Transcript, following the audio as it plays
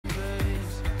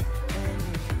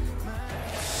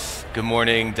Good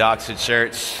morning, Doxa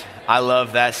Church. I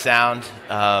love that sound,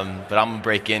 but I'm gonna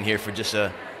break in here for just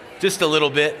a little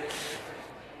bit.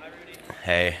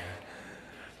 Hey,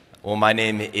 well, my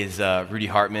name is Rudy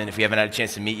Hartmann. If we haven't had a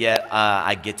chance to meet yet,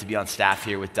 I get to be on staff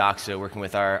here with Doxa, working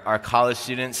with our college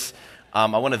students. I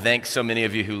want to thank so many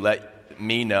of you who let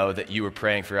me know that you were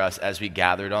praying for us as we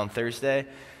gathered on Thursday.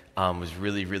 Was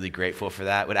really, really grateful for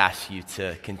that. Would ask you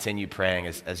to continue praying,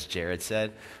 as Jared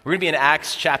said. We're going to be in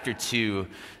Acts chapter 2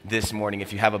 this morning.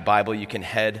 If you have a Bible, you can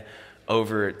head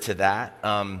over to that.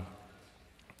 So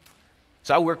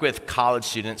I work with college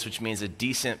students, which means a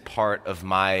decent part of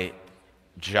my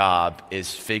job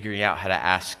is figuring out how to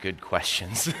ask good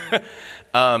questions.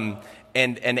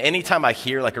 And anytime I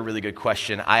hear like a really good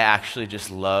question, I actually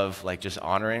just love like just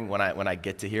honoring when I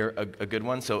get to hear a good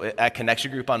one. So at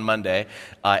Connection Group on Monday,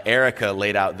 Erica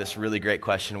laid out this really great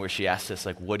question where she asked us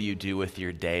like, what do you do with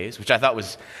your days? Which I thought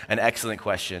was an excellent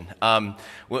question.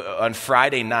 On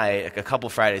Friday night, a couple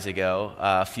Fridays ago,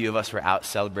 a few of us were out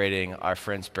celebrating our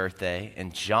friend's birthday,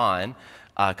 and John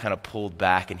kind of pulled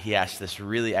back and he asked this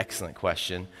really excellent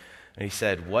question. And he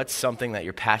said, what's something that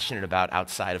you're passionate about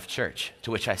outside of church?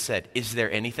 To which I said, is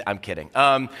there anything? I'm kidding.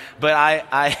 But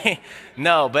I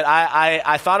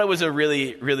thought it was a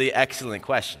really, really excellent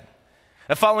question.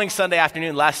 The following Sunday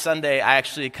afternoon, last Sunday, I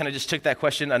actually kind of just took that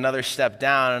question another step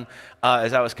down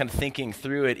as I was kind of thinking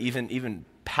through it, even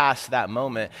past that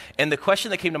moment. And the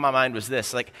question that came to my mind was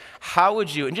this, like, how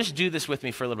would you, and just do this with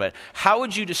me for a little bit, how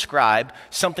would you describe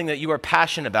something that you are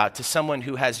passionate about to someone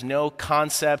who has no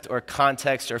concept or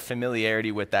context or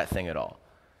familiarity with that thing at all?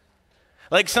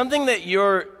 Like something that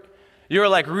you're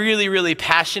like really, really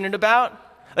passionate about,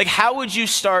 like how would you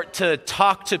start to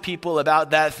talk to people about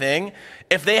that thing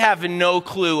if they have no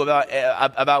clue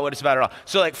about what it's about at all?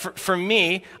 So like for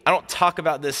me, I don't talk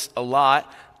about this a lot,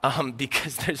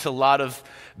 because there's a lot of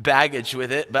baggage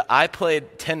with it, but I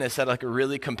played tennis at like a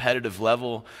really competitive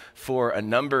level for a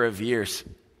number of years.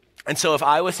 And so if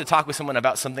I was to talk with someone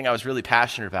about something I was really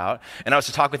passionate about, and I was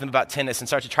to talk with them about tennis and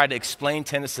start to try to explain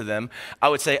tennis to them, I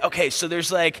would say, okay, so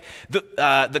there's like,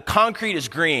 the concrete is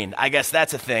green. I guess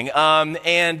that's a thing.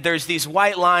 And there's these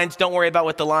white lines. Don't worry about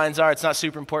what the lines are. It's not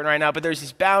super important right now, but there's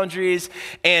these boundaries,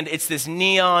 and it's this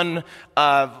neon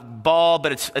ball,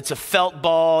 but it's a felt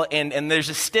ball, and there's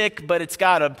a stick, but it's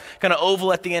got a kind of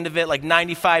oval at the end of it, like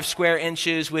 95 square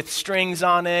inches with strings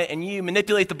on it, and you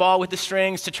manipulate the ball with the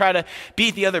strings to try to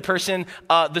beat the other person.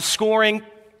 The scoring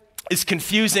is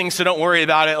confusing, so don't worry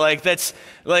about it. Like that's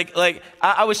like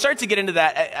I would start to get into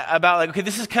that about like, okay,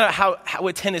 this is kind of how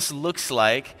what tennis looks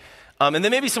like, and then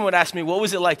maybe someone would ask me, what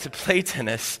was it like to play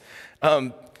tennis?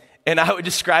 And I would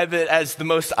describe it as the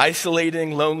most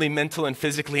isolating, lonely, mental, and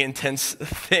physically intense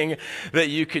thing that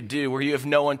you could do, where you have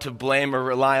no one to blame or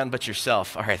rely on but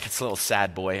yourself. All right, that's a little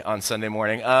sad boy on Sunday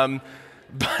morning.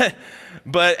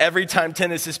 But every time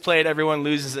tennis is played, everyone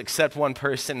loses except one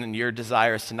person, and your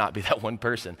desire is to not be that one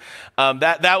person.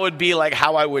 That would be like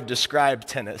how I would describe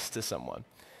tennis to someone.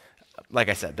 Like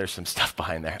I said, there's some stuff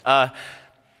behind there.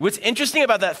 What's interesting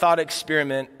about that thought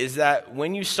experiment is that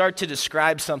when you start to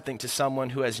describe something to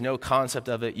someone who has no concept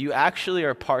of it, you actually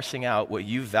are parsing out what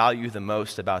you value the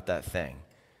most about that thing.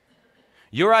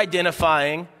 You're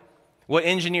identifying what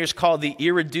engineers call the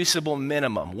irreducible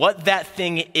minimum, what that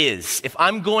thing is. If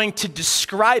I'm going to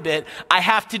describe it, I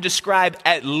have to describe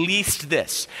at least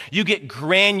this. You get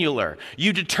granular.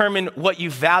 You determine what you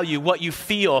value, what you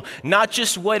feel, not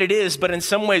just what it is, but in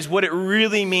some ways what it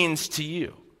really means to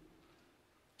you.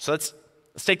 So let's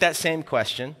take that same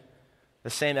question,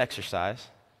 the same exercise,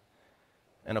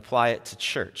 and apply it to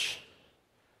church.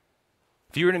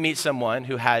 If you were to meet someone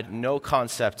who had no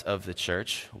concept of the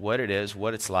church, what it is,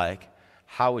 what it's like,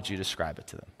 how would you describe it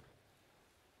to them?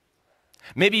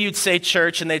 Maybe you'd say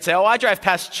church, and they'd say, oh, I drive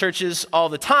past churches all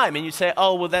the time. And you'd say,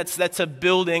 oh, well, that's a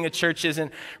building. A church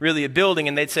isn't really a building.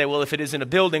 And they'd say, well, if it isn't a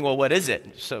building, well, what is it?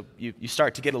 So you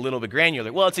start to get a little bit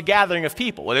granular. Well, it's a gathering of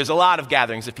people. Well, there's a lot of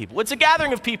gatherings of people. It's a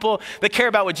gathering of people that care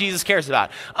about what Jesus cares about.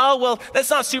 Oh, well,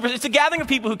 that's not super. It's a gathering of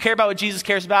people who care about what Jesus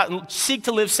cares about and seek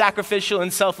to live sacrificial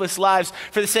and selfless lives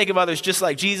for the sake of others, just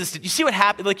like Jesus did. You see what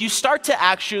happened? Like you start to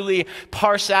actually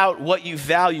parse out what you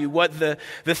value, what the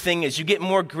thing is. You get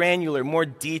more granular, more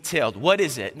detailed. What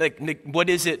is it? Like, what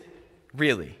is it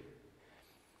really?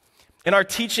 In our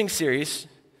teaching series,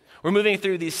 we're moving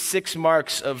through these 6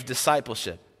 marks of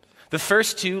discipleship. The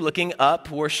first 2, looking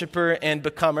up, worshiper and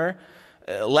becomer,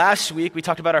 Last week, we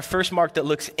talked about our first mark that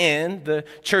looks in, the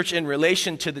church in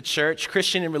relation to the church,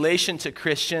 Christian in relation to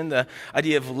Christian, the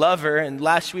idea of lover. And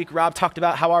last week, Rob talked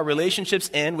about how our relationships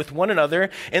in with one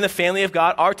another in the family of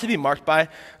God are to be marked by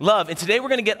love. And today, we're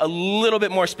going to get a little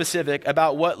bit more specific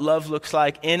about what love looks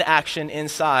like in action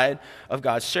inside of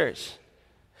God's church.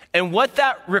 And what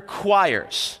that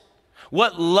requires.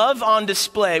 What love on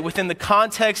display within the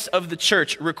context of the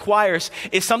church requires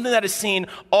is something that is seen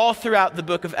all throughout the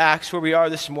book of Acts, where we are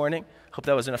this morning. Hope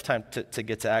that was enough time to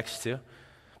get to Acts 2.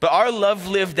 But our love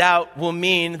lived out will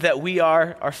mean that we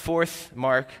are, our fourth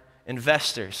mark,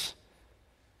 investors.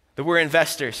 That we're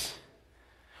investors.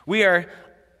 We are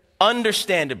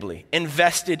understandably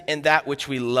invested in that which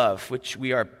we love, which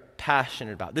we are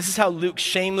passionate about. This is how Luke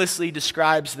shamelessly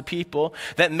describes the people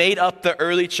that made up the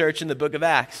early church in the book of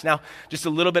Acts. Now, just a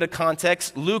little bit of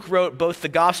context. Luke wrote both the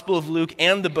Gospel of Luke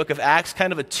and the book of Acts,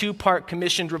 kind of a two-part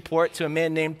commissioned report to a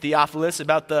man named Theophilus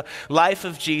about the life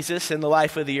of Jesus and the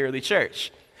life of the early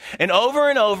church. And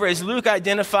over, as Luke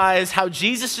identifies how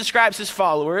Jesus describes his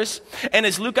followers, and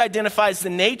as Luke identifies the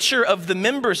nature of the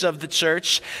members of the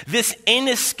church, this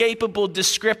inescapable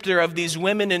descriptor of these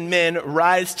women and men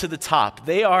rise to the top.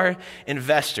 They are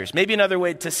investors. Maybe another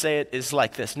way to say it is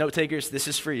like this. Note takers, this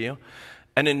is for you.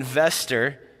 An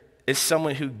investor is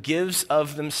someone who gives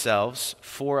of themselves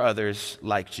for others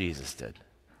like Jesus did.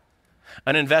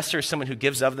 An investor is someone who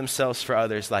gives of themselves for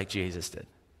others like Jesus did.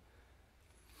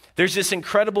 There's this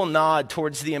incredible nod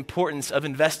towards the importance of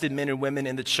invested men and women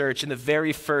in the church in the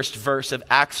very first verse of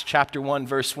Acts chapter 1,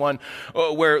 verse 1,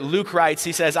 where Luke writes,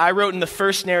 he says, I wrote in the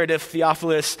first narrative,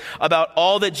 Theophilus, about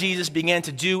all that Jesus began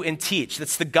to do and teach.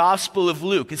 That's the Gospel of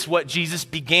Luke. It's what Jesus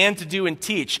began to do and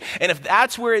teach. And if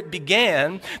that's where it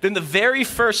began, then the very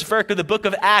first verse of the book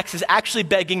of Acts is actually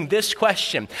begging this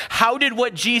question. How did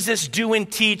what Jesus do and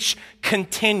teach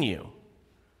continue?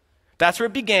 That's where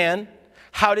it began.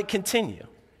 How did it continue?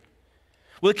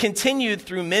 Well, it continued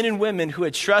through men and women who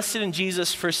had trusted in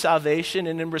Jesus for salvation,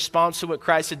 and in response to what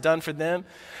Christ had done for them,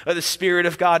 the Spirit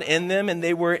of God in them, and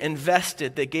they were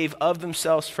invested. They gave of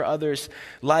themselves for others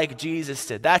like Jesus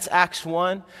did. That's Acts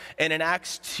 1. And in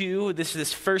Acts 2, this is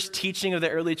this first teaching of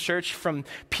the early church from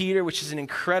Peter, which is an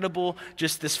incredible,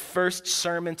 just this first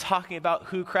sermon talking about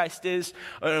who Christ is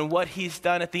and what he's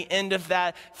done. At the end of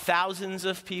that, thousands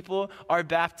of people are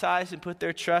baptized and put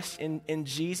their trust in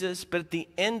Jesus. But at the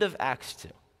end of Acts 2,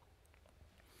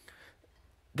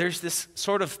 there's this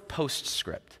sort of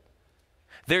postscript.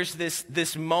 There's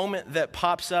this moment that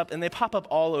pops up, and they pop up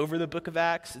all over the book of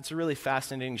Acts. It's a really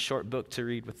fascinating short book to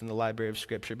read within the library of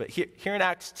Scripture. But here in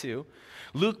Acts 2,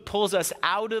 Luke pulls us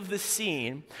out of the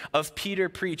scene of Peter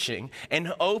preaching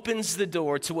and opens the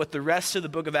door to what the rest of the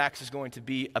book of Acts is going to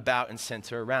be about and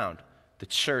center around: the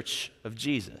church of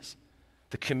Jesus,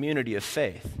 the community of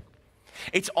faith.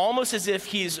 It's almost as if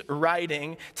he's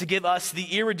writing to give us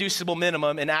the irreducible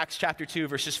minimum in Acts chapter 2,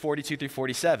 verses 42 through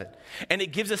 47. And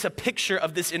it gives us a picture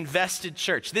of this invested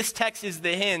church. This text is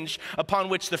the hinge upon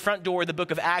which the front door of the book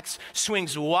of Acts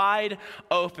swings wide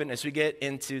open as we get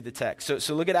into the text.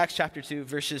 So look at Acts chapter 2,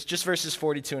 verses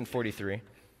 42 and 43.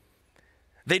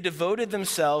 They devoted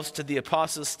themselves to the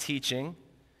apostles' teaching,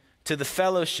 to the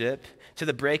fellowship, to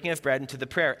the breaking of bread, and to the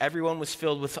prayer. Everyone was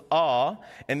filled with awe,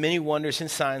 and many wonders and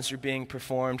signs were being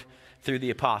performed through the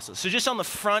apostles. So just on the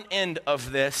front end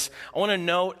of this, I want to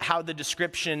note how the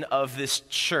description of this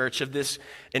church, of this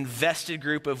invested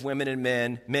group of women and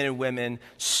men and women,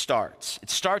 starts. It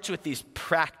starts with these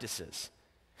practices.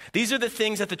 These are the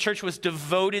things that the church was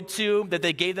devoted to, that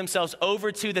they gave themselves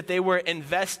over to, that they were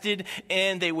invested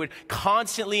in. They would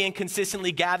constantly and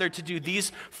consistently gather to do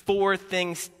these four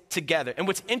things together. And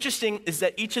what's interesting is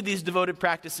that each of these devoted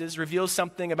practices reveals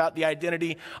something about the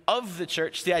identity of the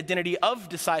church, the identity of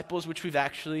disciples, which we've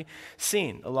actually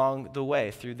seen along the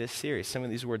way through this series. Some of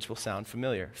these words will sound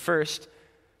familiar. First,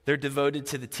 they're devoted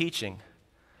to the teaching.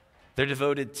 They're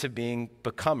devoted to being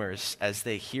becomers as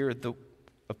they hear the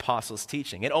apostles'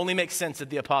 teaching. It only makes sense that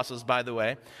the apostles, by the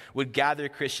way, would gather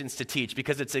Christians to teach,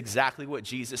 because it's exactly what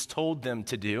Jesus told them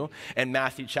to do in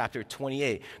Matthew chapter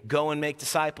 28. Go and make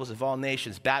disciples of all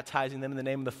nations, baptizing them in the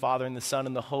name of the Father and the Son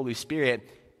and the Holy Spirit,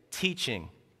 teaching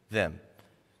them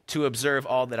to observe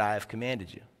all that I have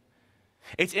commanded you.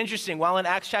 It's interesting, while in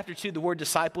Acts chapter 2, the word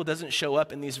disciple doesn't show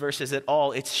up in these verses at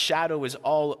all, its shadow is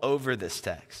all over this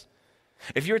text.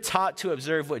 If you're taught to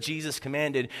observe what Jesus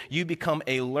commanded, you become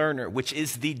a learner, which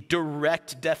is the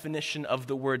direct definition of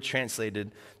the word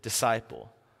translated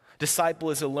disciple.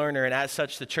 Disciple is a learner, and as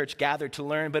such, the church gathered to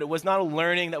learn, but it was not a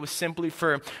learning that was simply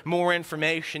for more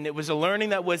information. It was a learning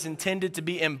that was intended to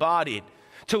be embodied,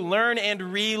 to learn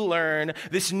and relearn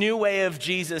this new way of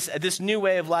Jesus, this new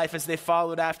way of life as they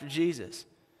followed after Jesus.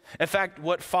 In fact,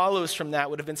 what follows from that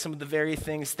would have been some of the very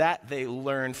things that they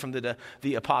learned from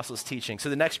the apostles' teaching. So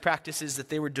the next practice is that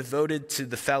they were devoted to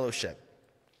the fellowship.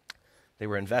 They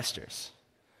were investors.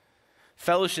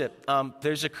 Fellowship,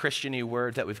 there's a Christian-y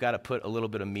word that we've got to put a little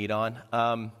bit of meat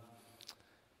on.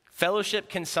 Fellowship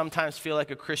can sometimes feel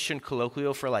like a Christian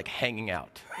colloquial for like hanging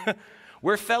out.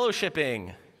 We're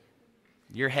fellowshipping.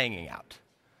 You're hanging out.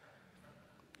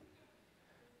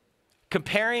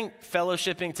 Comparing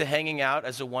fellowshipping to hanging out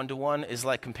as a one-to-one is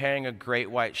like comparing a great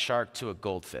white shark to a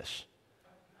goldfish.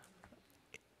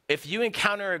 If you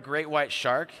encounter a great white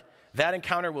shark, that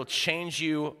encounter will change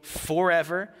you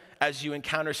forever as you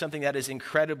encounter something that is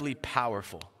incredibly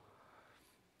powerful.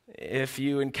 If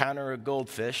you encounter a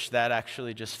goldfish, that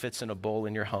actually just fits in a bowl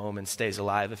in your home and stays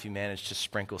alive if you manage to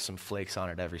sprinkle some flakes on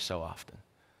it every so often.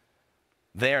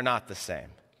 They are not the same.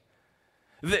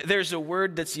 There's a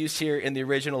word that's used here in the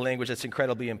original language that's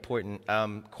incredibly important,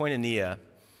 koinonia.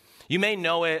 You may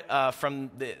know it from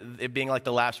it being like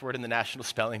the last word in the National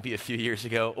Spelling Bee a few years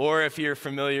ago, or if you're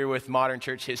familiar with modern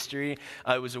church history,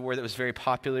 it was a word that was very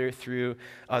popular through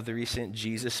the recent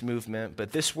Jesus movement.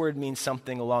 But this word means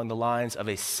something along the lines of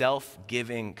a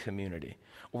self-giving community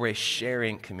or a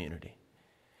sharing community.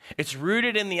 It's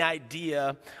rooted in the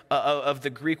idea of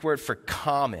the Greek word for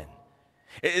common.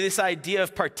 This idea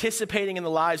of participating in the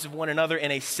lives of one another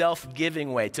in a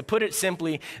self-giving way. To put it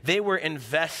simply, they were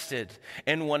invested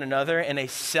in one another in a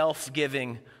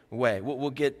self-giving way. We'll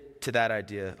get to that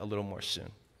idea a little more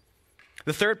soon.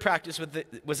 The third practice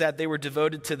was that they were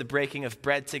devoted to the breaking of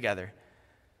bread together.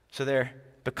 So they're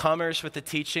becomers with the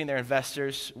teaching, they're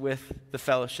investors with the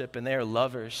fellowship, and they are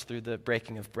lovers through the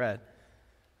breaking of bread.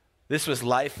 This was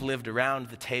life lived around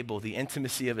the table, the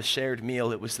intimacy of a shared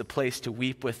meal. It was the place to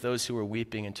weep with those who were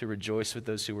weeping and to rejoice with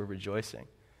those who were rejoicing.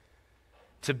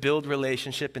 To build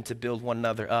relationship and to build one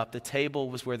another up. The table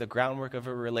was where the groundwork of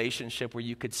a relationship where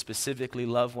you could specifically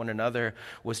love one another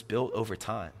was built over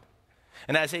time.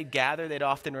 And as they gather, they'd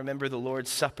often remember the Lord's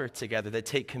Supper together. They'd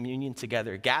take communion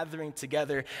together, gathering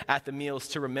together at the meals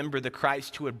to remember the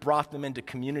Christ who had brought them into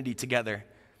community together.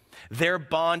 Their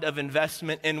bond of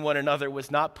investment in one another was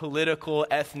not political,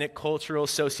 ethnic, cultural,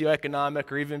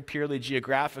 socioeconomic, or even purely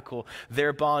geographical.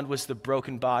 Their bond was the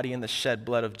broken body and the shed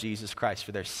blood of Jesus Christ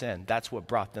for their sin. That's what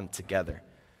brought them together.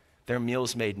 Their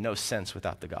meals made no sense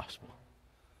without the gospel.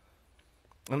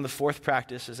 And the fourth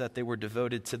practice is that they were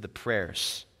devoted to the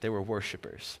prayers. They were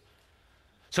worshipers.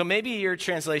 So maybe your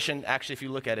translation, actually, if you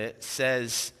look at it,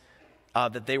 says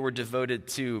that they were devoted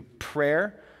to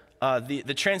prayer.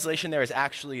 The translation there is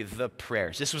actually the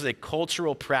prayers. This was a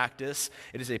cultural practice.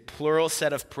 It is a plural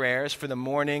set of prayers for the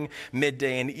morning,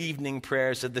 midday, and evening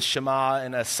prayers of the Shema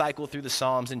and a cycle through the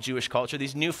Psalms in Jewish culture.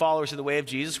 These new followers of the way of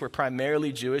Jesus were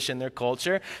primarily Jewish in their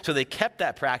culture, so they kept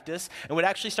that practice and would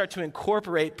actually start to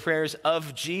incorporate prayers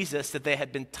of Jesus that they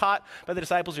had been taught by the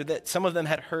disciples or that some of them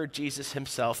had heard Jesus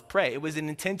himself pray. It was an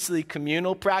intensely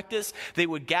communal practice. They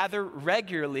would gather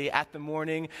regularly at the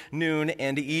morning, noon,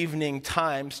 and evening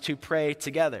times to pray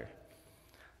together.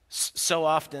 So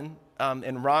often,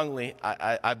 and wrongly,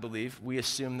 I believe, we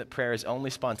assume that prayer is only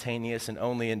spontaneous and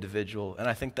only individual. And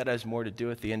I think that has more to do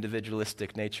with the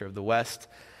individualistic nature of the West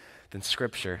than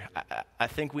Scripture. I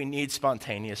think we need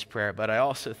spontaneous prayer, but I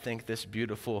also think this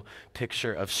beautiful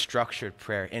picture of structured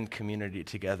prayer in community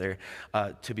together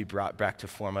to be brought back to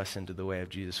form us into the way of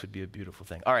Jesus would be a beautiful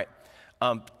thing. All right.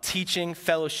 Teaching,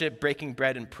 fellowship, breaking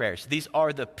bread, and prayers. These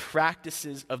are the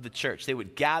practices of the church. They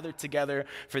would gather together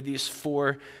for these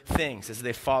four things as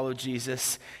they follow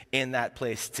Jesus in that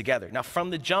place together. Now,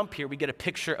 from the jump here, we get a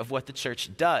picture of what the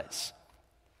church does.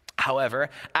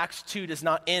 However, Acts 2 does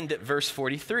not end at verse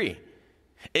 43.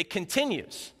 It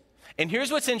continues. And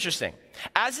here's what's interesting.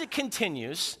 As it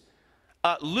continues,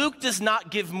 Luke does not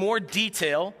give more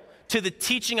detail to the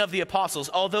teaching of the apostles,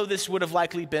 although this would have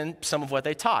likely been some of what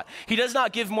they taught. He does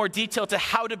not give more detail to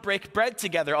how to break bread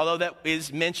together, although that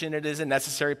is mentioned, it is a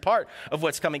necessary part of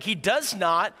what's coming. He does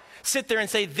not sit there and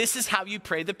say, this is how you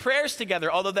pray the prayers together,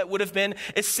 although that would have been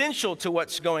essential to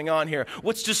what's going on here.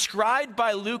 What's described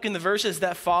by Luke in the verses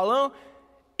that follow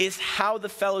is how the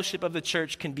fellowship of the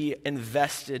church can be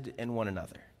invested in one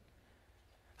another.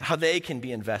 How they can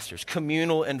be investors,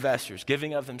 communal investors,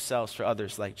 giving of themselves for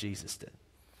others like Jesus did.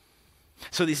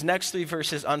 So these next three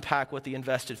verses unpack what the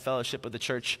invested fellowship of the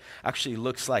church actually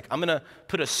looks like. I'm going to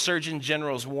put a Surgeon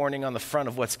General's warning on the front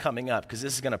of what's coming up because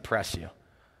this is going to press you.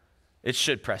 It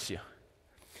should press you.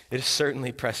 It has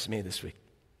certainly pressed me this week.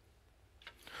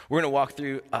 We're going to walk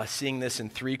through seeing this in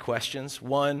three questions.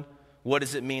 One, what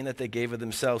does it mean that they gave of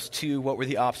themselves? 2, what were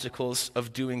the obstacles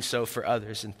of doing so for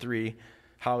others? And 3,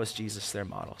 how is Jesus their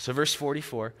model? So verse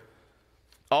 44,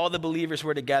 all the believers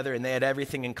were together and they had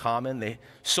everything in common. They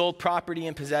sold property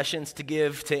and possessions to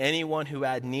give to anyone who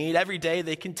had need. Every day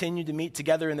they continued to meet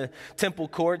together in the temple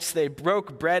courts. They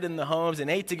broke bread in the homes and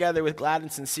ate together with glad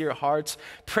and sincere hearts,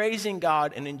 praising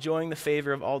God and enjoying the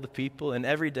favor of all the people. And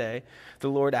every day the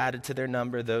Lord added to their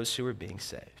number those who were being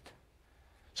saved.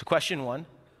 So question 1,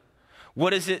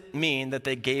 what does it mean that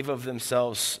they gave of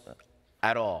themselves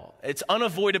at all? It's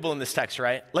unavoidable in this text,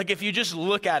 right? Like if you just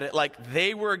look at it, like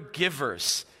they were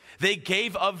givers. They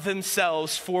gave of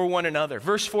themselves for one another.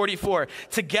 Verse 44,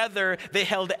 together they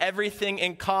held everything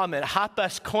in common.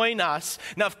 Hapas koinos.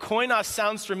 Now if koinos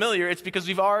sounds familiar, it's because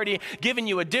we've already given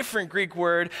you a different Greek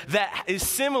word that is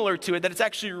similar to it, that it's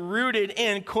actually rooted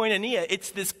in koinonia.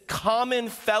 It's this common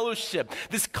fellowship,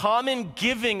 this common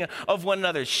giving of one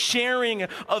another, sharing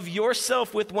of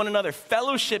yourself with one another.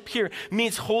 Fellowship here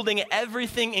means holding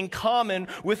everything in common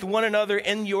with one another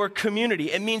in your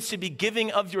community. It means to be giving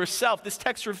of yourself. This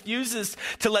text refuses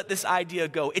to let this idea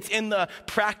go. It's in the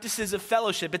practices of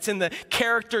fellowship. It's in the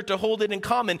character to hold it in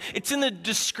common. It's in the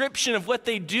description of what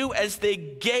they do as they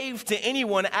gave to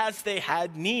anyone as they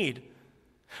had need.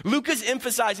 Luke is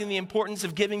emphasizing the importance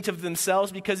of giving to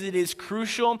themselves because it is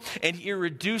crucial and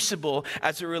irreducible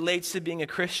as it relates to being a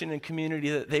Christian and community,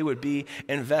 that they would be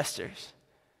investors.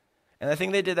 And I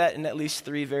think they did that in at least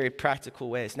 3 very practical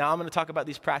ways. Now I'm going to talk about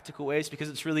these practical ways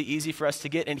because it's really easy for us to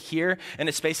get in here and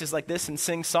in spaces like this and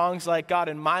sing songs like God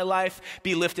in my life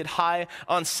be lifted high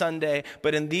on Sunday.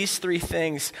 But in these 3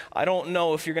 things, I don't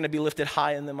know if you're going to be lifted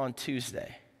high in them on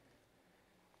Tuesday.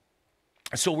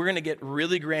 So we're going to get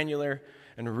really granular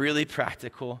and really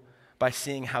practical by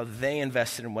seeing how they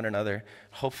invested in one another.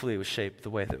 Hopefully it will shape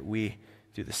the way that we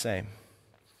do the same.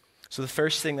 So the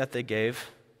first thing that they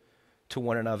gave to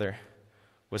one another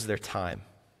was their time.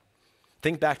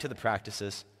 Think back to the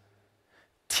practices.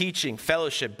 Teaching,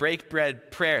 fellowship, break bread,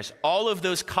 prayers, all of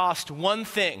those cost one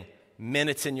thing: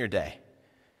 minutes in your day.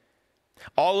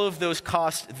 All of those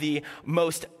cost the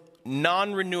most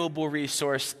non-renewable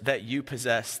resource that you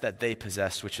possess, that they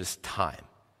possessed, which is time.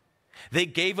 They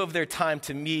gave of their time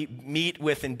to meet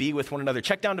with and be with one another.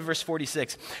 Check down to verse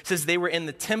 46. It says they were in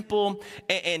the temple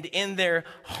and in their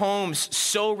homes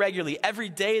so regularly. Every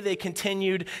day they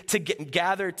continued to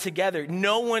gather together.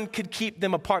 No one could keep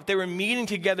them apart. They were meeting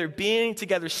together, being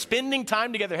together, spending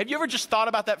time together. Have you ever just thought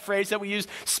about that phrase that we use,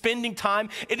 spending time?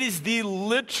 It is the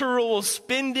literal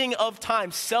spending of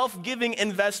time, self-giving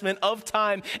investment of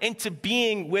time into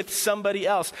being with somebody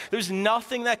else. There's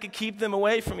nothing that could keep them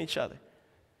away from each other.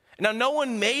 Now, no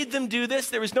one made them do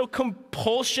this. There was no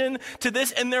compulsion to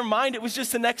this. In their mind, it was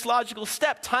just the next logical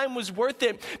step. Time was worth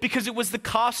it because it was the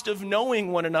cost of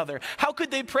knowing one another. How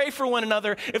could they pray for one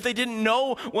another if they didn't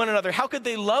know one another? How could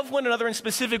they love one another in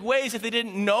specific ways if they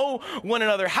didn't know one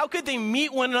another? How could they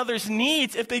meet one another's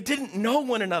needs if they didn't know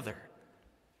one another?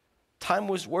 Time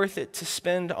was worth it to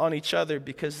spend on each other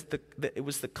because it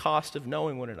was the cost of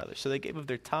knowing one another. So they gave of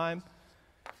their time.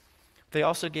 They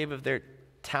also gave of their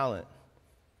talent.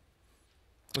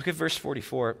 Look at verse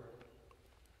 44.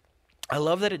 I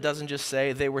love that it doesn't just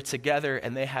say they were together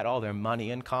and they had all their money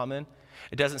in common.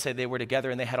 It doesn't say they were together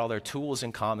and they had all their tools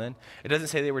in common. It doesn't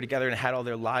say they were together and had all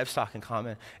their livestock in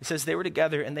common. It says they were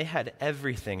together and they had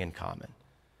everything in common.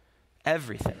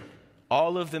 Everything.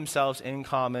 All of themselves in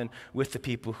common with the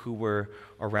people who were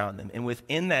around them. And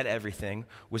within that everything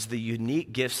was the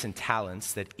unique gifts and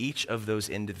talents that each of those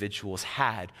individuals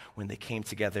had when they came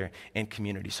together in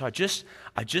community. So I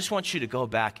just want you to go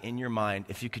back in your mind,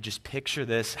 if you could just picture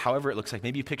this, however it looks like.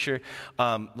 Maybe you picture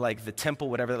like the temple,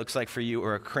 whatever that looks like for you,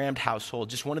 or a crammed household,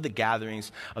 just one of the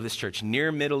gatherings of this church,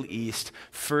 near Middle East,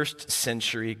 1st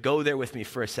century. Go there with me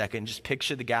for a second. Just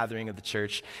picture the gathering of the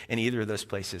church in either of those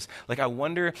places. Like, I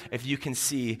wonder if you can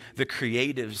see the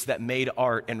creatives that made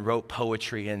art and wrote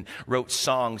poetry and wrote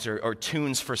songs or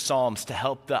tunes for psalms to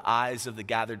help the eyes of the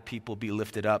gathered people be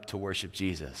lifted up to worship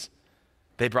Jesus.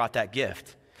 They brought that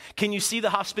gift. Can you see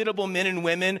the hospitable men and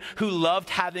women who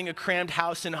loved having a crammed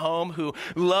house and home, who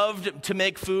loved to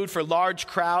make food for large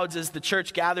crowds as the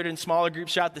church gathered in smaller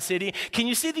groups throughout the city? Can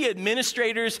you see the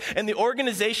administrators and the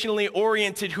organizationally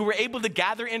oriented who were able to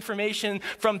gather information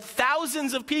from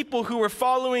thousands of people who were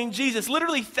following Jesus,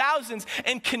 literally thousands,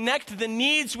 and connect the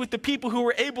needs with the people who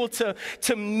were able to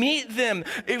meet them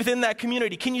within that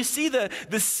community? Can you see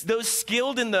those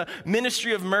skilled in the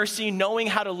ministry of mercy, knowing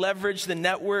how to leverage the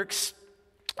networks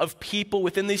of people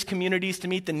within these communities to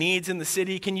meet the needs in the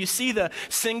city? Can you see the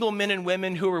single men and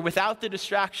women who were without the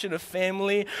distraction of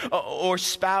family or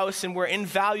spouse and were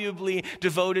invaluably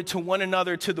devoted to one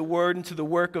another, to the word and to the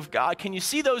work of God? Can you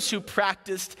see those who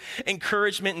practiced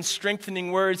encouragement and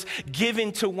strengthening words,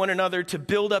 giving to one another to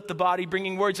build up the body,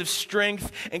 bringing words of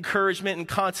strength, encouragement, and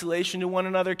consolation to one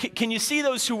another? Can you see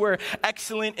those who were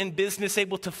excellent in business,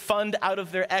 able to fund out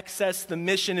of their excess the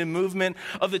mission and movement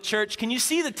of the church? Can you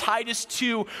see the Titus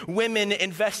 2 women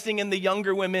investing in the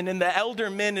younger women and the elder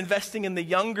men investing in the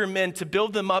younger men to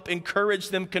build them up, encourage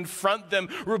them, confront them,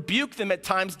 rebuke them at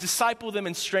times, disciple them,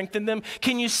 and strengthen them?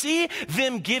 Can you see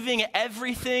them giving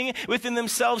everything within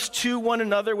themselves to one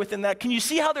another within that? Can you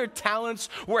see how their talents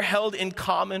were held in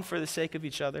common for the sake of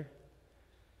each other?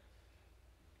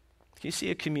 Can you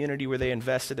see a community where they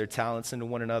invested their talents into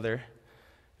one another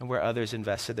and where others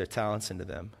invested their talents into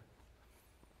them?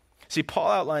 See,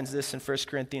 Paul outlines this in 1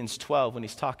 Corinthians 12 when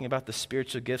he's talking about the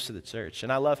spiritual gifts of the church.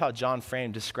 And I love how John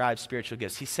Frame describes spiritual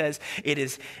gifts. He says it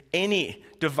is any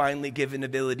divinely given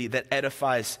ability that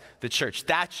edifies the church.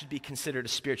 That should be considered a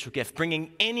spiritual gift.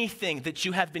 Bringing anything that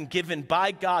you have been given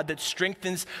by God that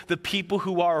strengthens the people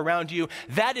who are around you.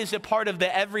 That is a part of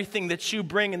the everything that you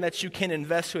bring and that you can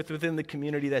invest within the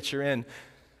community that you're in.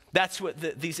 That's what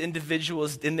these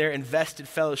individuals in their invested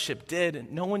fellowship did.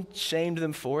 And no one shamed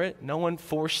them for it. No one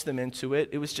forced them into it.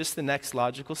 It was just the next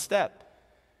logical step.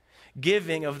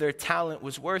 Giving of their talent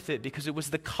was worth it because it was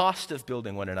the cost of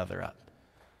building one another up.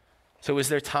 So it was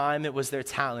their time, it was their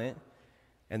talent,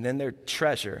 and then their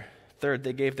treasure. Third,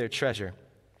 they gave their treasure.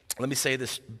 Let me say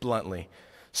this bluntly.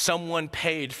 Someone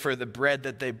paid for the bread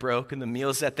that they broke and the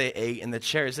meals that they ate and the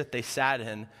chairs that they sat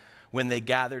in when they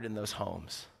gathered in those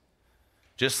homes.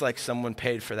 Just like someone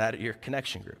paid for that at your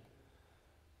connection group.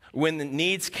 When the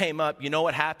needs came up, you know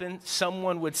what happened?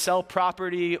 Someone would sell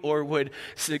property or would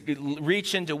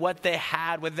reach into what they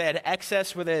had, whether they had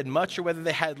excess, whether they had much or whether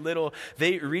they had little.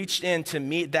 They reached in to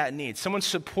meet that need. Someone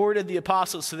supported the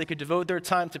apostles so they could devote their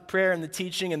time to prayer and the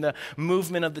teaching and the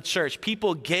movement of the church.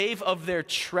 People gave of their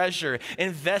treasure,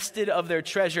 invested of their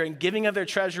treasure, and giving of their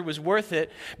treasure was worth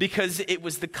it because it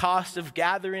was the cost of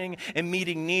gathering and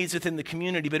meeting needs within the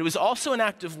community. But it was also an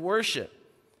act of worship.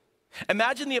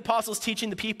 Imagine the apostles teaching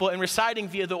the people and reciting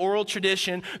via the oral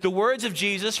tradition the words of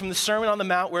Jesus from the Sermon on the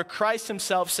Mount, where Christ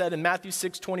himself said in Matthew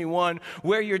 6:21,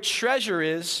 "Where your treasure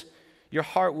is, your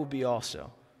heart will be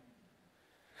also."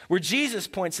 Where Jesus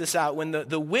points this out when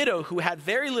the widow who had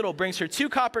very little brings her 2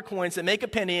 copper coins that make a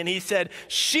penny, and he said,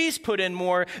 she's put in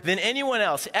more than anyone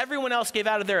else. Everyone else gave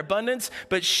out of their abundance,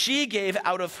 but she gave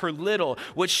out of her little.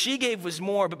 What she gave was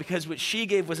more, but because what she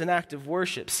gave was an act of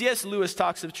worship. C.S. Lewis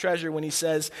talks of treasure when he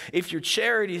says, if your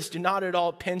charities do not at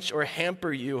all pinch or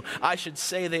hamper you, I should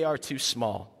say they are too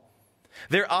small.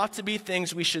 There ought to be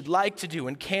things we should like to do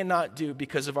and cannot do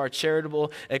because of our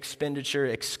charitable expenditure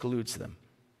excludes them.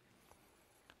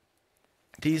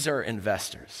 These are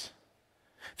investors.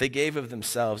 They gave of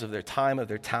themselves, of their time, of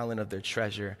their talent, of their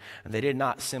treasure, and they did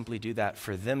not simply do that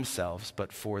for themselves,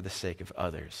 but for the sake of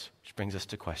others. Which brings us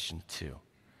to question 2.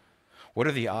 What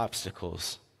are the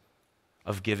obstacles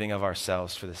of giving of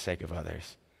ourselves for the sake of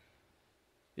others?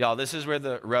 Y'all, this is where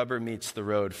the rubber meets the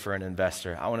road for an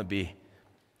investor. I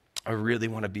really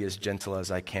want to be as gentle as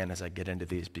I can as I get into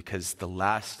these, because the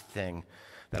last thing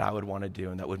that I would want to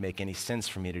do and that would make any sense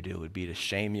for me to do would be to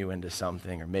shame you into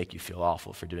something or make you feel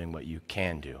awful for doing what you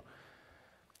can do.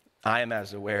 I am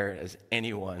as aware as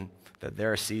anyone that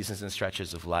there are seasons and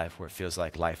stretches of life where it feels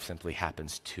like life simply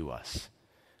happens to us.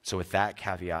 So with that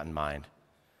caveat in mind,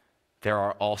 there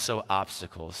are also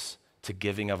obstacles to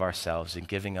giving of ourselves and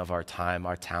giving of our time,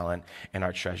 our talent, and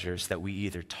our treasures that we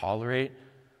either tolerate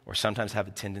or sometimes have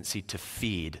a tendency to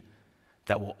feed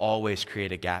that will always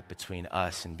create a gap between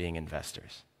us and being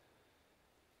investors.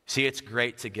 See, it's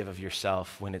great to give of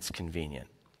yourself when it's convenient,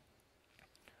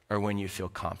 or when you feel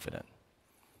confident,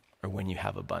 or when you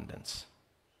have abundance.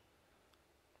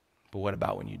 But what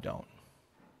about when you don't?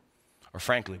 Or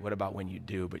frankly, what about when you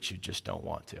do, but you just don't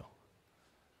want to?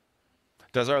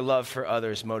 Does our love for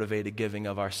others motivate a giving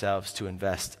of ourselves to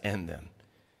invest in them?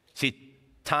 See,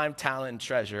 time, talent, and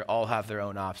treasure all have their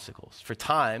own obstacles. For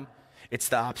time, it's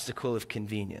the obstacle of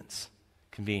convenience.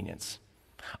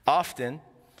 Often,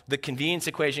 the convenience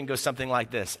equation goes something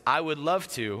like this. I would love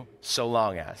to, so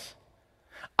long as.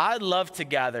 I'd love to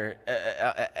gather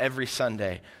every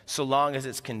Sunday, so long as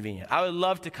it's convenient. I would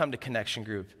love to come to Connection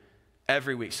Group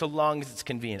every week, so long as it's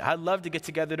convenient. I'd love to get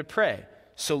together to pray,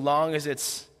 so long as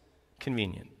it's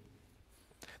convenient.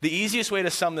 The easiest way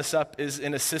to sum this up is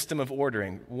in a system of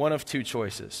ordering, one of 2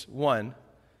 choices. 1,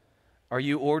 are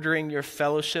you ordering your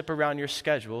fellowship around your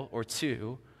schedule? Or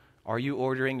 2, Are you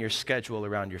ordering your schedule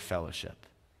around your fellowship?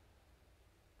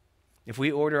 If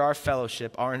we order our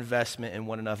fellowship, our investment in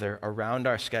one another around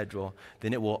our schedule,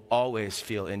 then it will always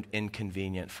feel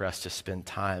inconvenient for us to spend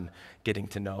time getting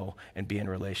to know and be in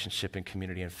relationship and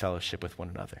community and fellowship with one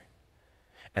another.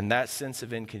 And that sense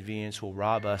of inconvenience will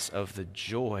rob us of the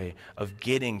joy of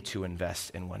getting to invest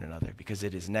in one another, because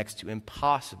it is next to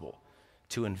impossible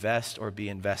to invest or be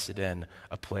invested in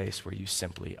a place where you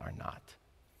simply are not.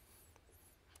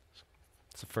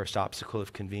 It's the first obstacle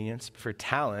of convenience. For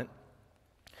talent,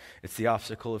 it's the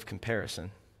obstacle of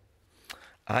comparison.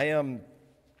 I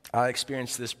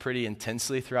experienced this pretty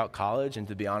intensely throughout college, and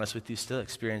to be honest with you, still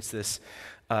experience this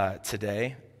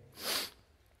today.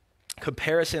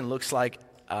 Comparison looks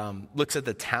at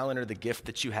the talent or the gift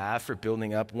that you have for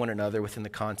building up one another within the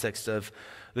context of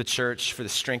the church, for the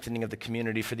strengthening of the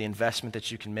community, for the investment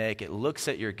that you can make. It looks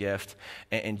at your gift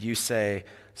and you say,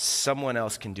 someone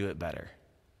else can do it better,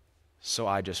 so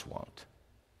I just won't.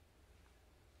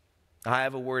 I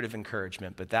have a word of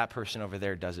encouragement, but that person over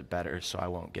there does it better, so I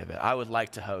won't give it. I would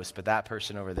like to host, but that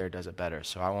person over there does it better,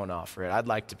 so I won't offer it. I'd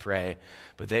like to pray,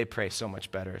 but they pray so much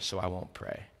better, so I won't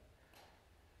pray.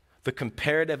 The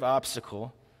comparative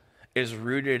obstacle is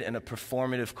rooted in a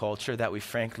performative culture that we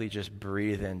frankly just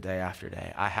breathe in day after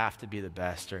day. I have to be the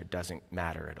best, or it doesn't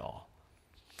matter at all.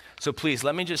 So please,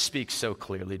 let me just speak so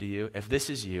clearly to you. If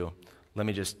this is you,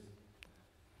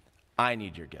 I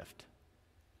need your gift.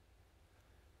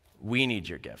 We need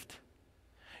your gift.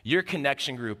 Your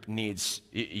connection group needs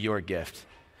your gift.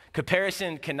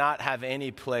 Comparison cannot have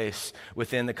any place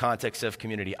within the context of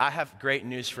community. I have great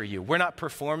news for you. We're not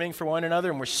performing for one another,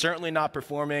 and we're certainly not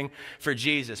performing for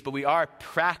Jesus, but we are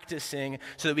practicing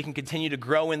so that we can continue to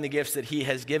grow in the gifts that he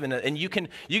has given us. And you can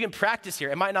practice here.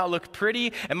 It might not look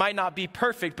pretty, it might not be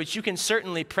perfect, but you can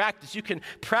certainly practice. You can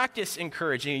practice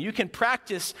encouraging, you can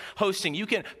practice hosting, you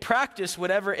can practice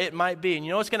whatever it might be. And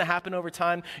you know what's going to happen over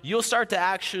time? You'll start to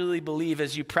actually believe,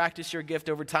 as you practice your gift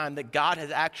over time, that God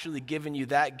has actually given you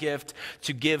that gift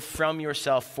to give from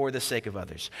yourself for the sake of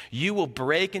others. You will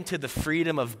break into the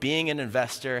freedom of being an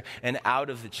investor and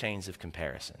out of the chains of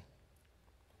comparison.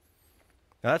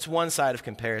 Now, that's one side of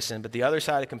comparison, but the other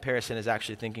side of comparison is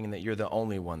actually thinking that you're the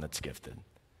only one that's gifted.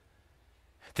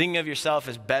 Thinking of yourself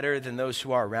as better than those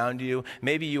who are around you.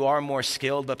 Maybe you are more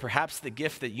skilled, but perhaps the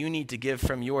gift that you need to give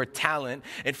from your talent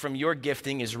and from your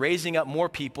gifting is raising up more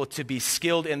people to be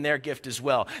skilled in their gift as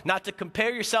well. Not to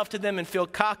compare yourself to them and feel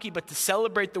cocky, but to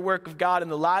celebrate the work of God in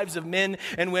the lives of men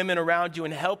and women around you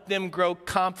and help them grow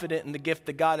confident in the gift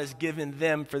that God has given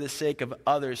them for the sake of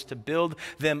others, to build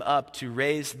them up, to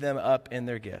raise them up in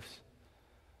their gifts.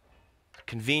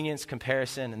 Convenience,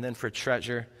 comparison, and then for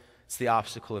treasure, it's the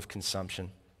obstacle of consumption.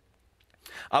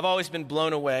 I've always been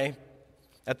blown away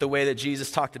at the way that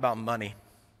Jesus talked about money.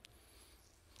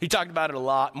 He talked about it a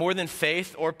lot, more than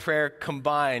faith or prayer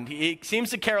combined. He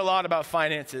seems to care a lot about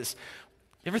finances.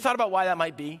 You ever thought about why that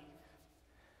might be?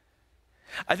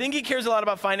 I think he cares a lot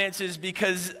about finances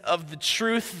because of the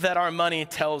truth that our money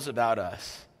tells about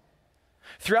us.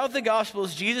 Throughout the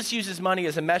Gospels, Jesus uses money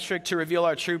as a metric to reveal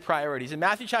our true priorities. In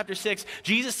Matthew chapter 6,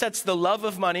 Jesus sets the love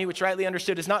of money, which rightly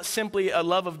understood is not simply a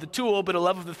love of the tool, but a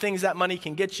love of the things that money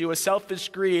can get you, a selfish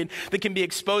greed that can be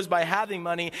exposed by having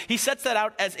money. He sets that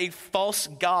out as a false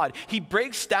god. He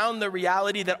breaks down the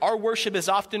reality that our worship is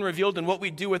often revealed in what we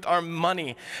do with our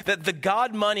money, that the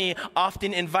god money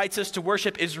often invites us to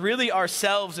worship is really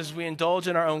ourselves as we indulge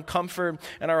in our own comfort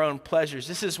and our own pleasures.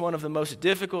 This is one of the most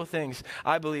difficult things,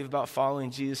 I believe, about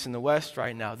following Jesus in the West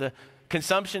right now. The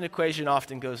consumption equation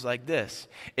often goes like this: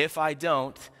 if I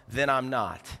don't, then I'm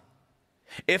not.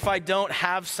 If I don't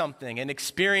have something, an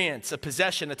experience, a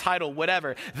possession, a title,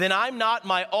 whatever, then I'm not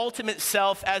my ultimate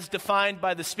self as defined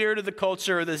by the spirit of the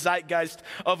culture or the zeitgeist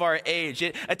of our age.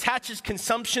 It attaches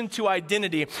consumption to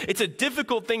identity. It's a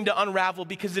difficult thing to unravel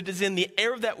because it is in the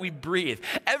air that we breathe.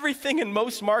 Everything in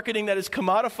most marketing that is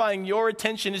commodifying your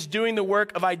attention is doing the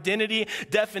work of identity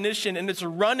definition, and it's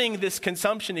running this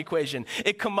consumption equation.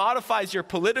 It commodifies your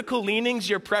political leanings,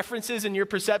 your preferences, and your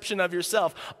perception of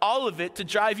yourself. All of it to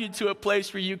drive you to a place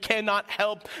where you cannot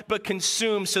help but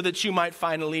consume so that you might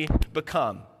finally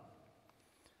become.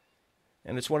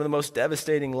 And it's one of the most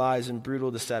devastating lies and brutal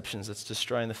deceptions that's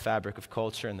destroying the fabric of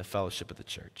culture and the fellowship of the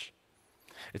church.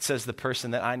 It says the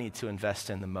person that I need to invest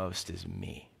in the most is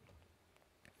me.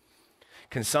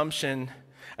 Consumption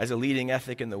as a leading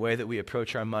ethic in the way that we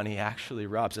approach our money actually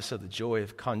robs us of the joy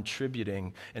of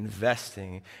contributing,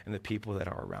 investing in the people that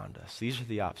are around us. These are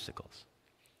the obstacles.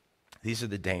 These are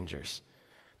the dangers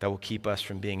that will keep us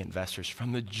from being investors,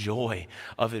 from the joy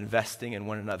of investing in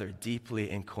one another deeply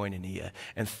in koinonia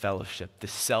and fellowship, the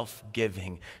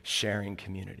self-giving, sharing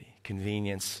community,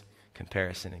 convenience,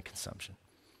 comparison, and consumption.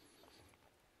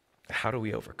 How do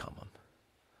we overcome them?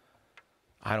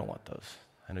 I don't want those.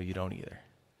 I know you don't either.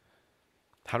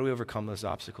 How do we overcome those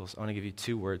obstacles? I want to give you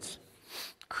 2 words: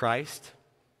 Christ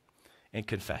and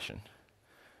confession.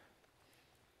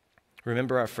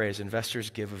 Remember our phrase, investors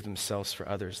give of themselves for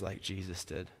others like Jesus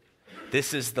did.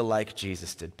 This is the like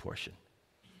Jesus did portion.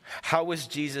 How was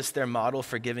Jesus their model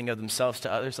for giving of themselves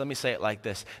to others? Let me say it like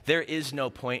this. There is no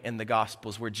point in the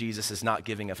Gospels where Jesus is not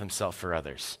giving of himself for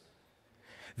others.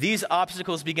 These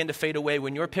obstacles begin to fade away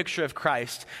when your picture of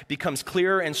Christ becomes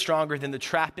clearer and stronger than the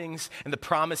trappings and the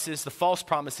promises, the false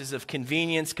promises of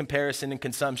convenience, comparison, and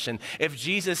consumption. If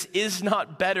Jesus is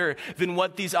not better than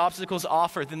what these obstacles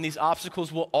offer, then these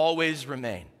obstacles will always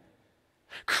remain.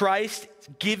 Christ's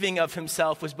giving of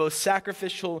himself was both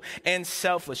sacrificial and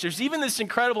selfless. There's even this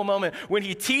incredible moment when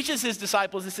he teaches his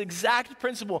disciples this exact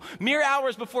principle mere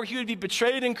hours before he would be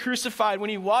betrayed and crucified, when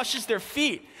he washes their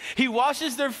feet. He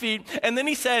washes their feet, and then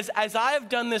he says, as I have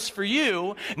done this for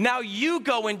you, now you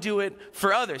go and do it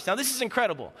for others. Now this is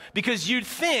incredible, because you'd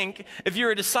think, if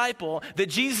you're a disciple, that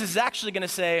Jesus is actually going to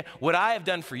say, what I have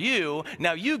done for you,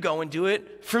 now you go and do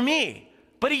it for me.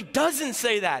 But he doesn't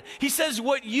say that. He says,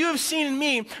 what you have seen in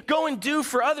me, go and do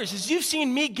for others. As you've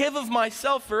seen me give of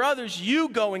myself for others, you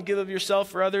go and give of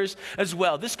yourself for others as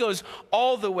well. This goes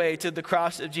all the way to the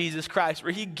cross of Jesus Christ,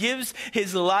 where he gives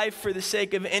his life for the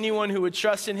sake of anyone who would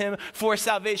trust in him for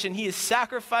salvation. He is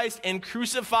sacrificed and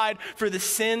crucified for the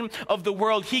sin of the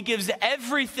world. He gives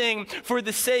everything for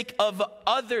the sake of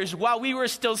others. While we were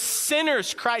still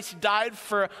sinners, Christ died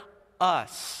for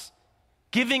us.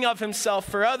 Giving of himself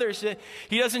for others.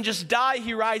 He doesn't just die,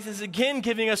 he rises again,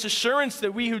 giving us assurance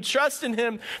that we who trust in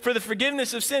him for the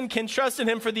forgiveness of sin can trust in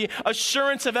him for the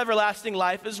assurance of everlasting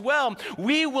life as well.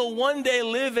 We will one day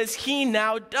live as he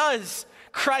now does.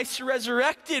 Christ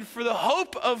resurrected for the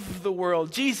hope of the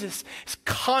world. Jesus is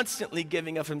constantly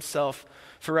giving of himself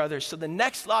for others. So the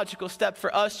next logical step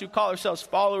for us who call ourselves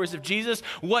followers of Jesus,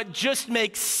 what just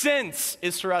makes sense,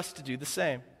 is for us to do the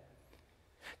same.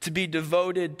 To be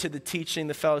devoted to the teaching,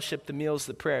 the fellowship, the meals,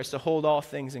 the prayers, to hold all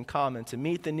things in common, to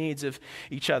meet the needs of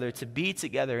each other, to be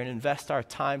together and invest our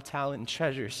time, talent, and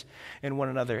treasures in one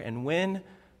another. And when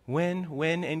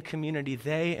in community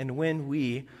they and when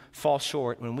we fall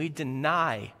short, when we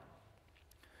deny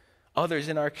others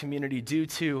in our community due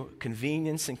to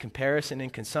convenience and comparison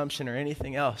and consumption or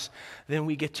anything else, then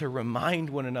we get to remind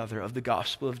one another of the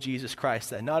gospel of Jesus Christ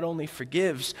that not only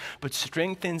forgives, but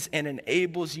strengthens and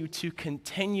enables you to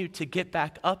continue to get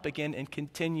back up again and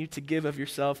continue to give of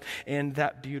yourself in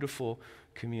that beautiful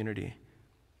community.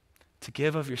 To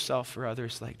give of yourself for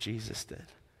others like Jesus did.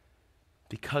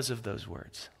 Because of those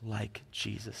words, like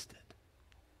Jesus did.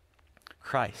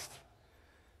 Christ.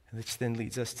 Which then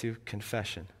leads us to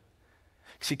confession.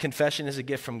 See, confession is a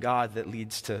gift from God that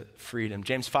leads to freedom.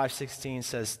 James 5:16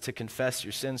 says to confess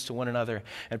your sins to one another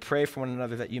and pray for one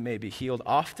another that you may be healed.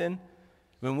 Often,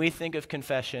 when we think of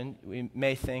confession, we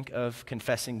may think of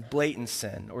confessing blatant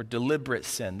sin or deliberate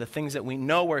sin, the things that we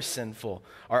know are sinful,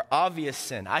 are obvious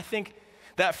sin. I think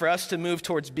that for us to move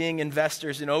towards being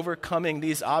investors and overcoming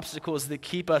these obstacles that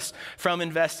keep us from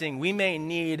investing, we may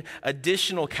need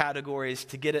additional categories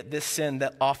to get at this sin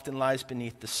that often lies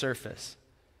beneath the surface.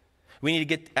 We need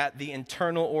to get at the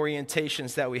internal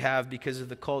orientations that we have because of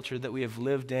the culture that we have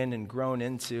lived in and grown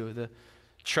into, the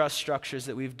trust structures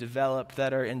that we've developed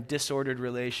that are in disordered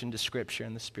relation to Scripture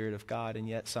and the Spirit of God, and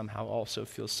yet somehow also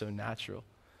feel so natural.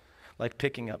 Like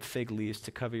picking up fig leaves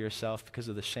to cover yourself because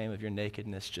of the shame of your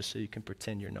nakedness just so you can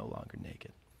pretend you're no longer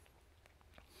naked.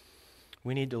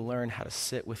 We need to learn how to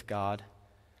sit with God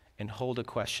and hold a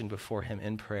question before him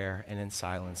in prayer and in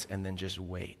silence and then just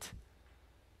wait.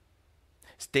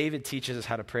 David teaches us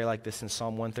how to pray like this in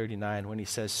Psalm 139 when he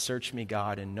says, "Search me,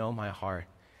 God, and know my heart.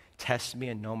 Test me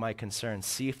and know my concerns.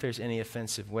 See if there's any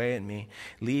offensive way in me.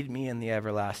 Lead me in the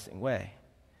everlasting way."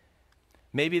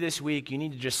 Maybe this week you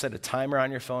need to just set a timer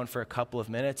on your phone for a couple of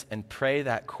minutes and pray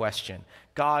that question.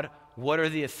 God, what are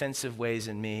the offensive ways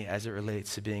in me as it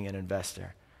relates to being an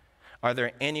investor? Are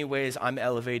there any ways I'm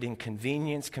elevating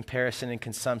convenience, comparison, and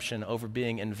consumption over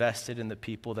being invested in the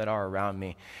people that are around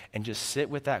me? And just sit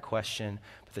with that question,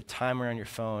 put the timer on your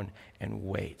phone, and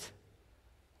wait.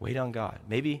 Wait on God.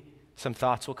 Maybe some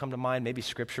thoughts will come to mind. Maybe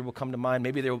Scripture will come to mind.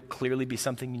 Maybe there will clearly be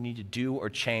something you need to do or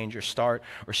change or start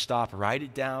or stop. Write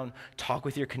it down. Talk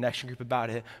with your connection group about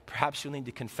it. Perhaps you'll need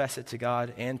to confess it to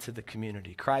God and to the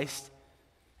community. Christ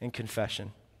and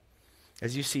confession.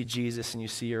 As you see Jesus and you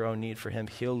see your own need for him,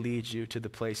 he'll lead you to the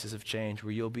places of change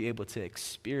where you'll be able to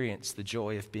experience the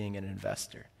joy of being an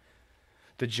investor,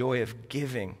 the joy of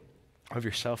giving of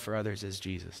yourself for others as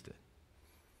Jesus did.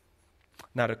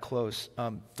 Now to close,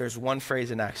 there's one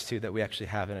phrase in Acts 2 that we actually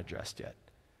haven't addressed yet.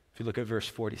 If you look at verse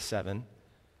 47,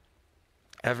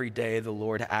 every day the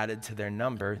Lord added to their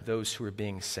number those who were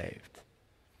being saved.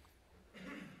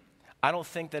 I don't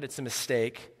think that it's a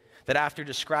mistake that after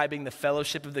describing the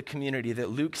fellowship of the community that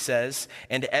Luke says,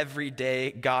 and every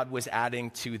day God was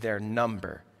adding to their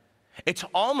number. It's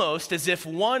almost as if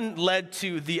one led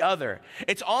to the other.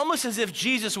 It's almost as if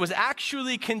Jesus was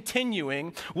actually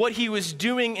continuing what he was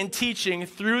doing and teaching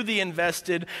through the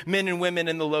invested men and women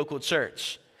in the local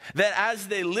church. That as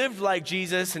they lived like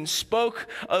Jesus and spoke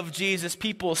of Jesus,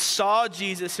 people saw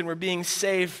Jesus and were being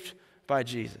saved by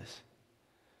Jesus.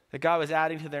 That God was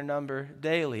adding to their number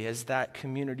daily as that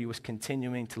community was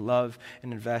continuing to love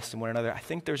and invest in one another. I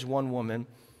think there's one woman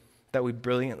that we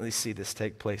brilliantly see this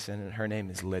take place in, and her name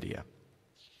is Lydia.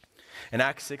 In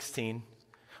Acts 16,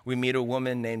 we meet a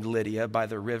woman named Lydia by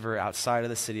the river outside of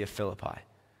the city of Philippi.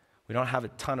 We don't have a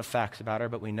ton of facts about her,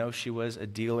 but we know she was a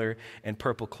dealer in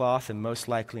purple cloth and most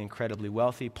likely incredibly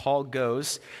wealthy. Paul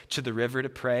goes to the river to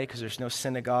pray because there's no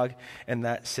synagogue in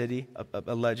that city,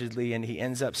 allegedly, and he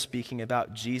ends up speaking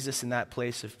about Jesus in that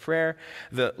place of prayer.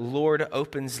 The Lord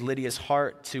opens Lydia's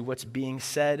heart to what's being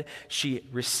said. She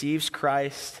receives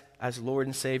Christ as Lord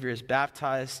and Savior, is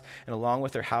baptized, and along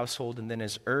with her household, and then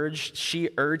she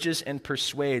urges and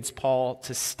persuades Paul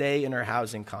to stay in her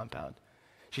housing compound.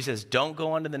 She says, don't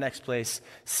go on to the next place.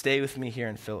 Stay with me here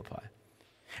in Philippi.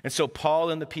 And so Paul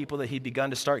and the people that he'd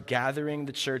begun to start gathering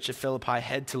the church of Philippi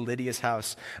head to Lydia's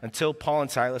house until Paul and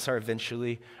Silas are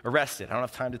eventually arrested. I don't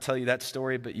have time to tell you that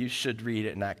story, but you should read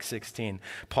it in Acts 16.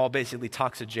 Paul basically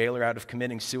talks a jailer out of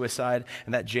committing suicide,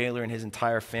 and that jailer and his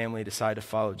entire family decide to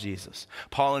follow Jesus.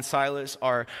 Paul and Silas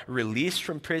are released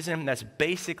from prison. That's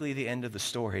basically the end of the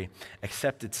story,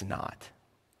 except it's not.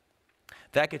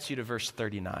 That gets you to verse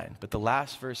 39, but the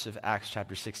last verse of Acts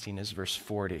chapter 16 is verse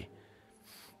 40.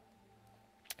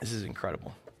 This is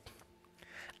incredible.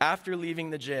 After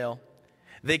leaving the jail,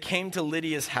 they came to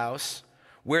Lydia's house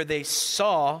where they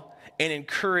saw and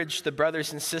encouraged the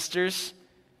brothers and sisters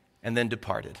and then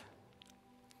departed.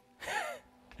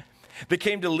 They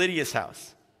came to Lydia's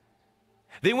house.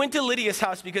 They went to Lydia's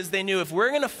house because they knew if we're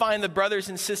going to find the brothers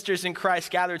and sisters in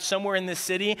Christ gathered somewhere in this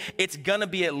city, it's going to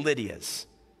be at Lydia's.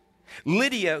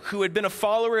 Lydia, who had been a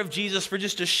follower of Jesus for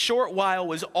just a short while,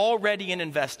 was already an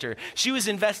investor. She was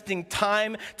investing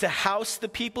time to house the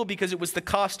people because it was the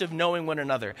cost of knowing one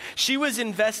another. She was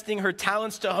investing her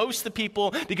talents to host the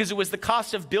people because it was the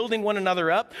cost of building one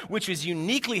another up, which was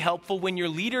uniquely helpful when your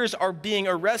leaders are being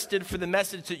arrested for the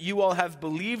message that you all have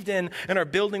believed in and are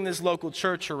building this local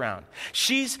church around.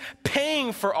 She's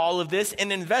paying for all of this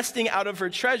and investing out of her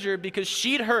treasure because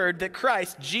she'd heard that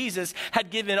Christ, Jesus, had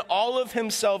given all of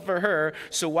himself for her,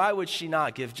 so why would she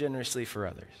not give generously for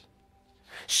others?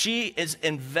 She is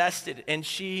invested, and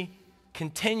she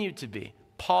continued to be.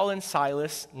 Paul and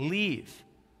Silas leave.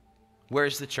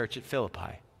 Where's the church at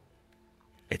Philippi?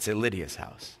 It's at Lydia's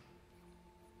house.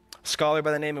 A scholar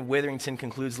by the name of Witherington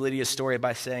concludes Lydia's story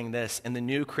by saying this: in the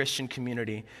new Christian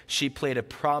community, she played a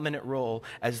prominent role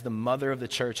as the mother of the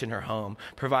church in her home,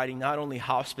 providing not only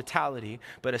hospitality,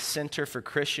 but a center for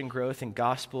Christian growth and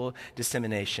gospel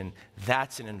dissemination.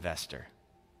 That's an investor.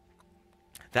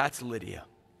 That's Lydia,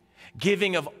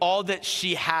 giving of all that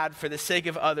she had for the sake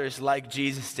of others like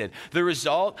Jesus did. The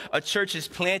result, a church is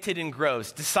planted and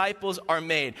grows. Disciples are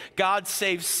made. God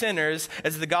saves sinners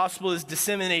as the gospel is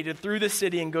disseminated through the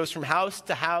city and goes from house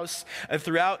to house and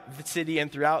throughout the city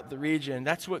and throughout the region.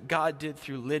 That's what God did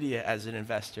through Lydia as an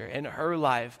investor. In her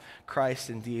life, Christ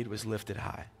indeed was lifted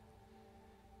high.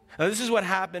 Now, this is what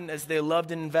happened as they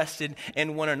loved and invested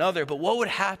in one another. But what would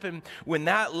happen when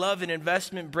that love and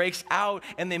investment breaks out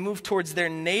and they move towards their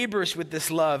neighbors with this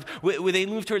love? When they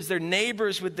move towards their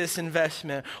neighbors with this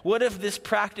investment? What if this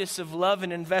practice of love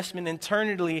and investment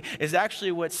internally is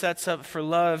actually what sets up for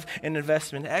love and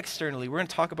investment externally? We're going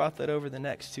to talk about that over the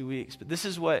next 2 weeks. But this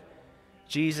is what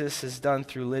Jesus has done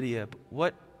through Lydia.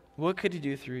 What could he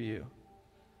do through you?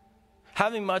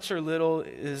 Having much or little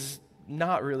is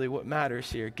not really what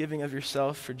matters here. Giving of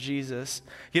yourself for Jesus,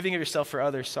 giving of yourself for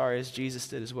others, as Jesus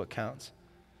did, is what counts.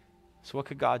 So what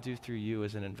could God do through you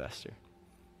as an investor?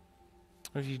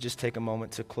 What if you just take a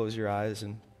moment to close your eyes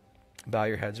and bow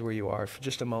your heads where you are for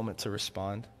just a moment to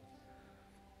respond?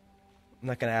 I'm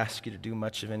not going to ask you to do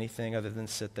much of anything other than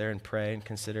sit there and pray and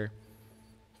consider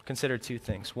two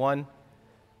things. One,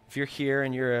 if you're here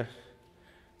and you're a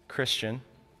Christian,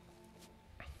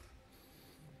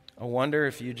 I wonder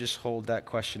if you just hold that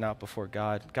question out before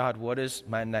God. God, what is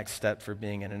my next step for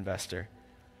being an investor?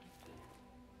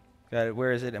 God,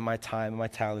 where is it in my time, in my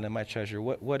talent, in my treasure?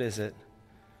 What is it?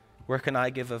 Where can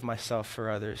I give of myself for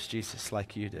others, Jesus,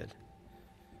 like you did?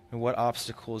 And what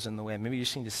obstacles in the way? Maybe you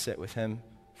just need to sit with him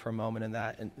for a moment in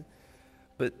that.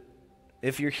 But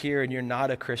if you're here and you're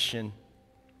not a Christian,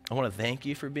 I want to thank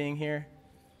you for being here.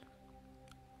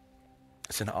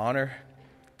 It's an honor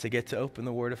to get to open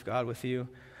the Word of God with you.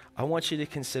 I want you to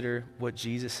consider what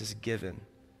Jesus has given.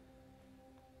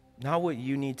 Not what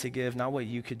you need to give, not what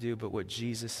you could do, but what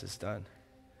Jesus has done.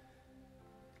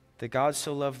 That God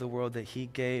so loved the world that he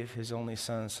gave his only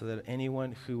Son so that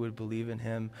anyone who would believe in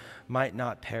him might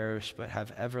not perish but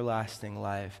have everlasting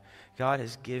life. God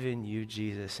has given you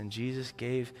Jesus, and Jesus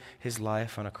gave his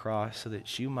life on a cross so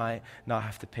that you might not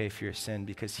have to pay for your sin,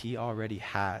 because he already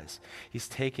has.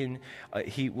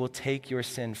 He will take your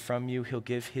sin from you. He'll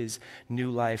give his new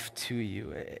life to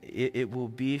you. It will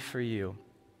be for you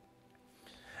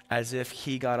as if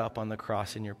he got up on the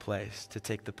cross in your place to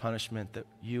take the punishment that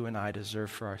you and I deserve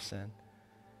for our sin.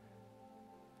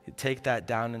 He'd take that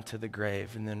down into the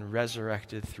grave and then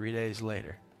resurrected 3 days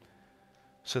later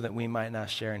so that we might now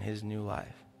share in his new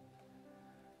life.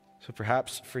 So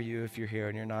perhaps for you, if you're here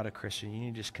and you're not a Christian, you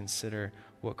need to just consider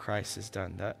what Christ has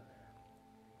done, that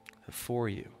for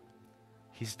you,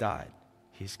 he's died,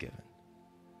 he's given.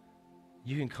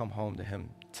 You can come home to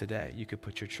him today. You could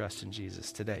put your trust in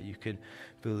Jesus today. You could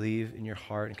believe in your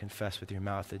heart and confess with your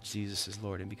mouth that Jesus is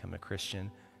Lord and become a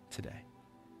Christian today.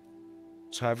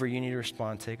 So however you need to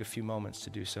respond, take a few moments to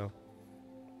do so,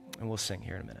 and we'll sing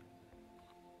here in a minute.